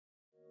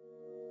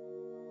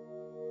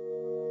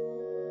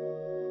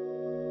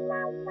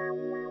Alles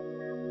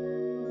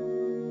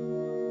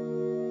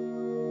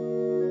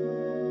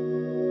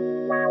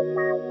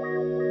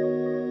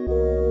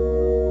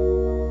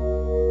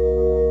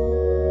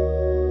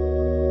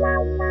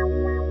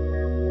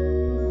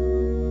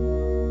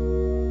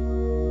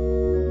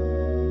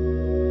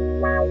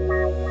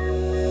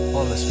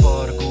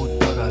paar kuud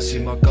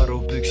tagasi ma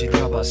karupüksid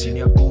rabasin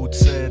ja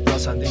kuudse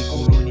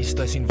tasandikul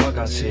unistasin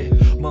vagasi.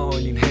 Ma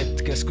olin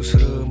hetkes, kus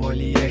rõõm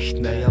oli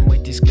ehtne ja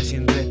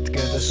mõtisklesin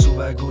retkedes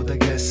suvekuude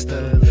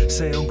kestel.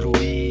 See on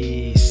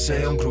Kruiis,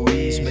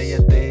 meie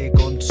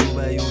teekond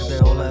suve juurde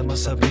olema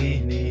saab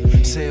nii.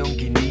 See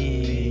ongi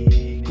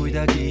nii,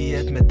 kuidagi,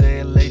 et me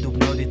teel leidub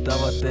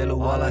nauditavat elu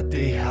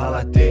alati.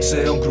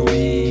 See on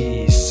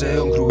Kruiis,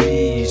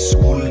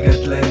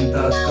 kulged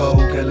lendad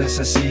kaugele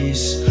sa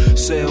siis.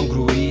 See on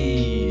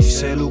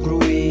Kruiis, elu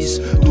Kruiis,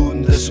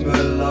 tundes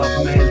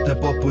möllab meelte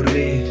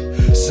popurri.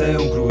 See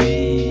on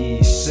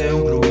Kruiis,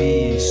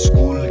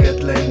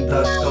 kulged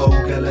lendad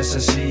kaugele sa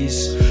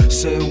siis.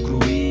 See on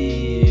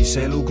Kruiis,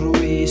 elu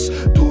Kruiis,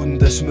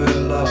 tundes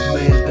möllab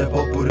meelte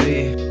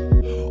popurri.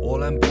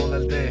 Olen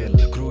poolel teel,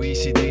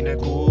 Kruiisi teine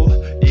kuu,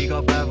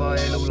 iga päeva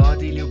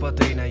elulaadil juba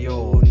teine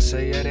joon.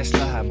 See järjest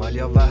lähemal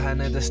ja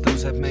vähenedes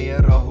tõuseb meie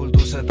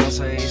rahulduse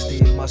tase Eesti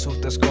ilma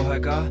suhtes kohe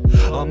ka.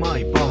 Ma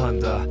ei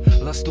pahanda,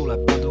 las tuleb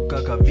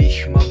padukaga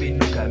vihma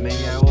vinnuge.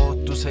 Meie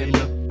ootus ei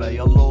lõppe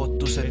ja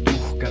lootus ei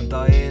tuhkem,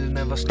 ta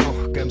eelnevast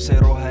rohkem, see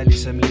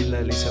rohelisem,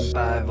 lillelisem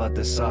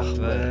päevade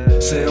sahve.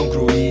 See on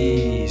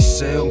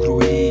Kruiis,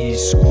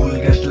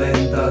 kulged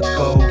lendad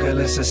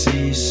kaugele sa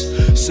siis.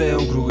 See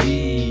on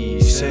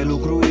Kruiis, elu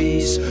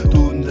Kruiis,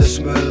 tundes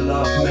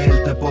möllab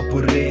meelte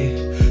popurri.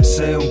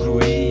 See on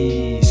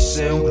Kruiis,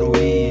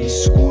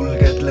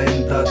 kulged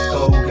lendad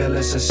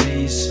kaugele sa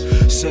siis.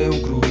 See on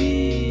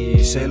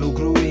Kruiis, elu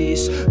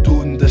Kruiis,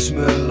 tundes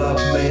möllab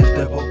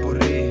meelte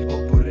popurri.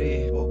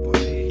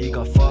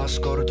 Iga faas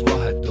kord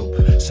vahetub,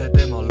 see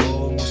tema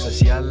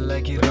loomuses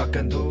jällegi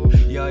rakendub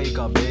ja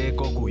iga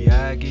veekogu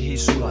jääkihi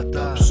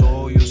sulatab.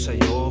 Soojuse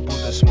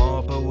joobudes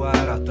maapõua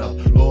äratab,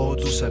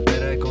 looduse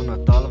perekonna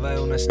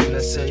talveunest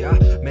ülesse ja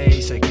me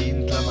ise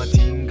kindlamad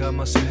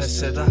hingamas ühes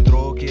seda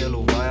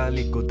droogielu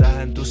vajaliku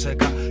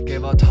tähendusega.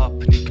 Kevad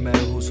hapnik me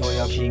õhus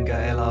hoiab hinge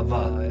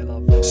elava.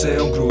 See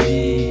on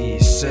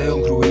Kruiis,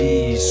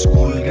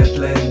 kulged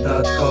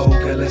lendad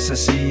kaugele sa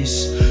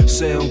siis.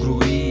 See on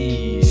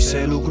Kruiis,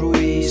 elu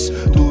Kruiis,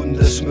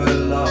 tundes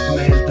möllab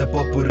meelte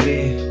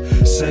popurri.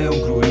 See on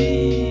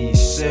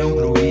Kruiis,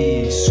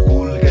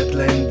 kulged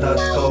lendad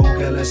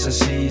kaugele sa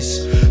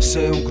siis.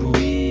 See on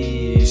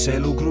Kruiis,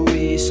 elu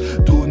Kruiis,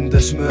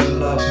 tundes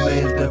möllab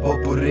meelte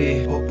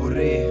popurri.